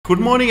Good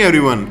morning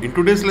everyone. In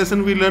today's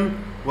lesson we learn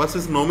what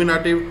is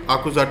nominative,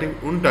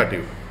 accusative und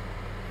dativ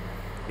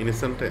in a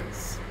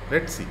sentence.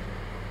 Let's see.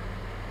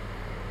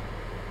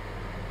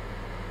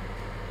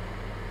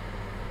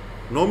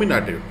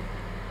 Nominative.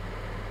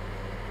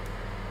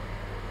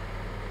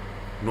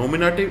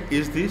 Nominative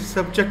is the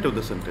subject of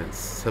the sentence.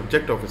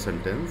 Subject of a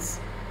sentence.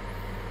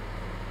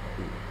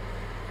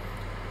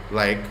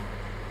 Like,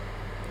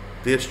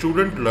 their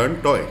student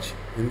learned Deutsch.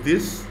 In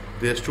this,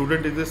 their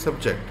student is the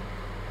subject.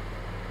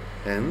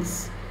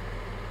 Hence,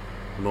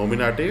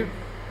 nominative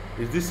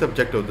is the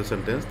subject of the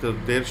sentence.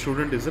 Their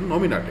student is a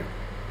nominative.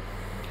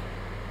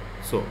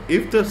 So,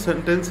 if the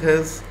sentence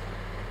has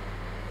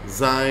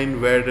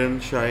sein,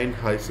 werden, scheinen,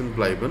 heißen,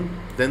 bleiben,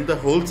 then the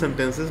whole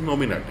sentence is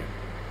nominative.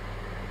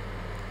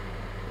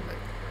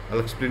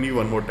 I'll explain you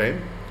one more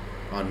time.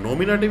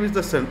 Nominative is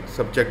the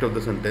subject of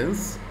the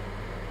sentence.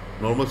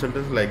 Normal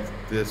sentence like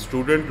the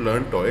student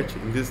learned Deutsch.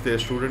 In this, their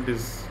student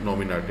is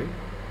nominative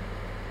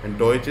and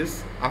Deutsch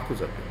is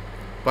Akkusativ.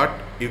 But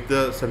if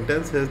the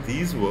sentence has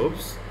these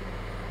verbs,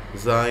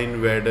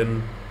 sein,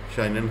 werden,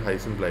 scheinen,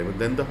 heißen, bleiben,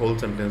 then the whole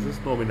sentence is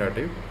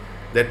nominative.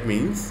 That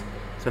means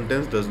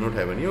sentence does not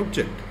have any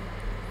object.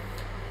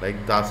 Like,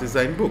 das ist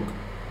ein Buch.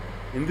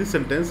 In this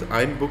sentence,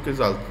 ein Buch is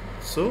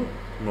also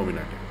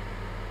nominative.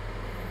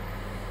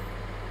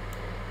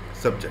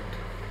 Subject.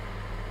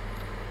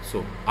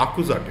 So,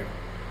 accusative.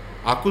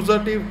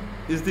 Accusative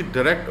is the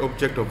direct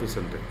object of a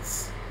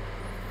sentence.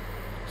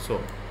 So,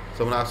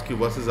 someone asks you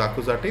what is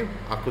accusative?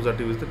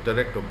 Accusative is the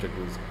direct object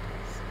of the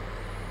sentence.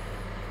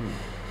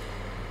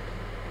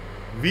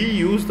 We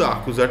use the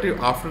accusative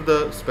after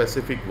the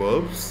specific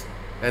verbs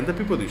and the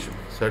preposition.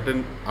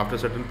 After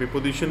certain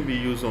preposition we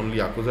use only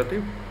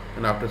accusative,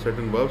 and after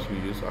certain verbs we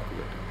use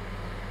accusative.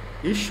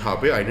 Ich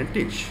habe einen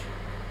Tisch.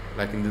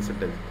 Like in this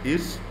sentence,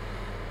 is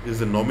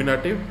the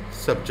nominative,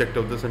 subject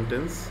of the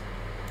sentence,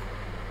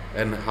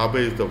 and habe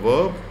is the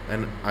verb,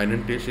 and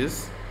einen Tisch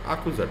is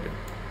accusative,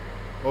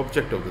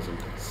 object of the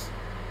sentence.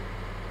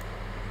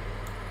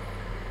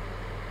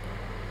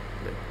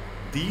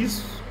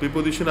 These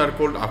prepositions are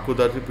called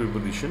accusative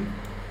preposition.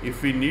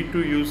 If we need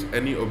to use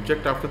any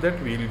object after that,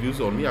 we will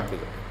use only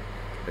accusative.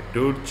 Like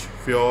durch,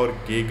 für,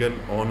 gegen,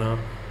 ohne,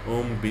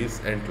 bis,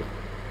 and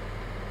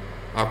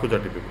la.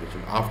 Accusative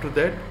preposition. After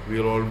that,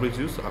 we will always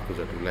use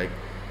accusative. Like,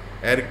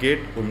 geht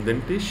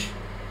den Tisch,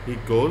 he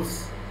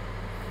goes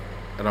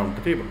around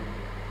the table.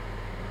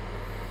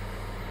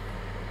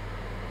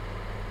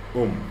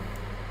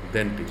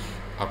 Den Tisch,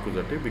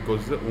 accusative,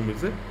 because the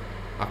is a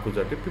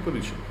accusative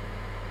preposition.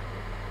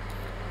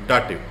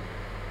 Dativ.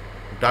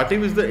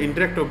 Dativ is the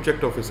indirect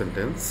object of a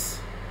sentence.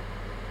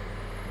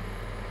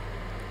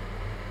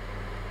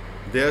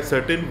 There are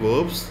certain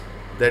verbs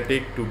that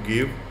take to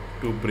give,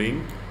 to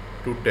bring,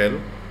 to tell,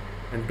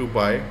 and to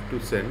buy, to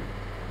send.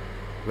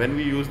 When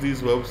we use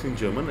these verbs in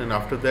German, and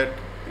after that,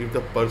 if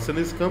the person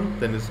is come,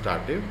 then it's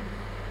dativ.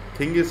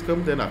 Thing is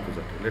come, then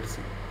accusative. Let's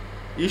see.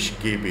 Ich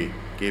gebe.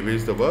 Gebe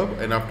is the verb,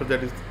 and after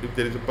that, if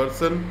there is a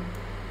person,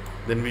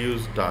 then we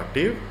use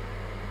dativ.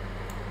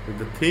 If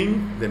the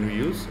thing, then we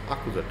use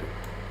accusative.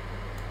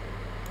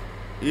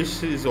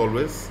 Ich is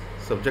always,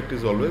 subject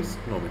is always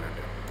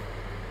nominative.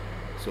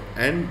 So,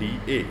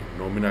 NDA,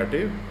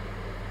 nominative,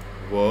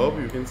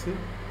 verb, you can say,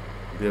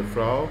 der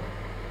Frau.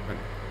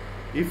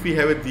 If we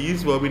have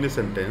these verb in a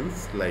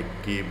sentence like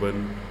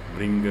geben,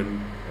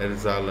 bringen,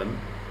 erzahlen,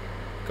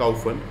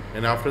 kaufen,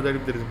 and after that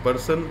if there is a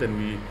person, then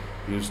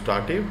we use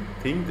dativ,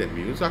 thing, then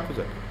we use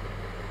accusative.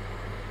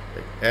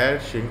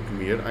 Like, schenkt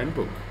mir ein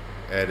Buch.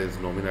 Is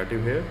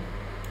nominative here,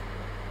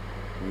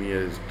 mir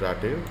is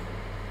dativ,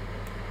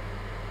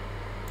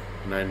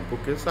 and ein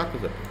Buch is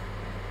accusative.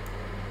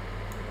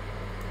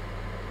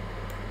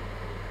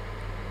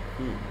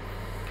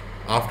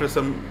 After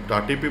some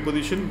dative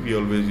preposition, we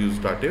always use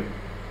dativ.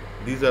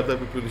 These are the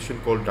preposition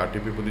called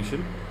dative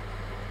preposition.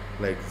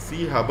 Like,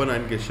 Sie haben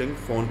ein Geschenk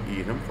von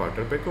Ihrem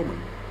Vater bekommen.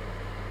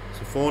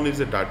 So, von is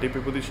a dative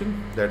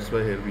preposition. That's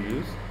why here we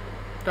use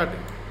dative.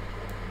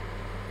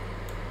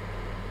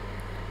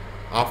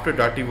 After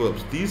dative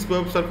verbs, these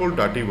verbs are called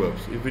dative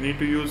verbs. If we need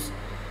to use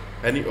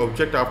any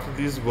object after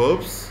these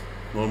verbs,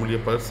 normally a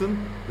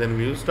person, then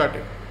we use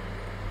dative.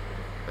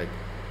 Like,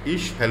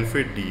 ich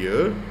helfe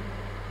dir.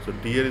 So,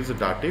 dir is a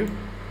dative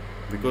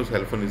because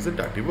helfen is a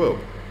dative verb.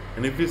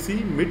 And if you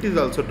see, mit is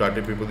also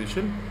dative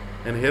preposition,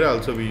 and here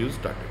also we use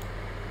dative.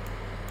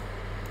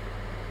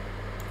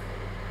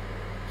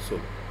 So,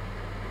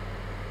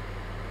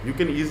 you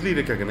can easily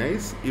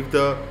recognize if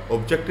the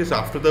object is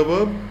after the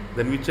verb,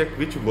 then we check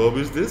which verb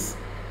is this.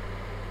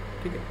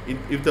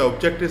 If the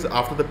object is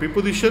after the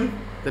preposition,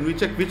 then we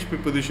check which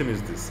preposition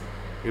is this.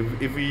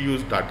 If we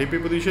use dative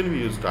preposition, we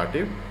use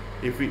dative.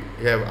 If we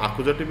have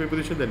accusative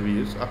preposition, then we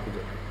use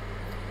accusative.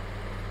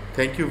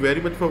 Thank you very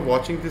much for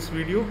watching this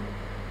video.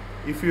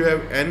 If you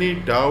have any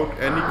doubt,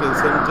 any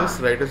concern,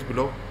 just write us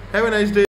below. Have a nice day.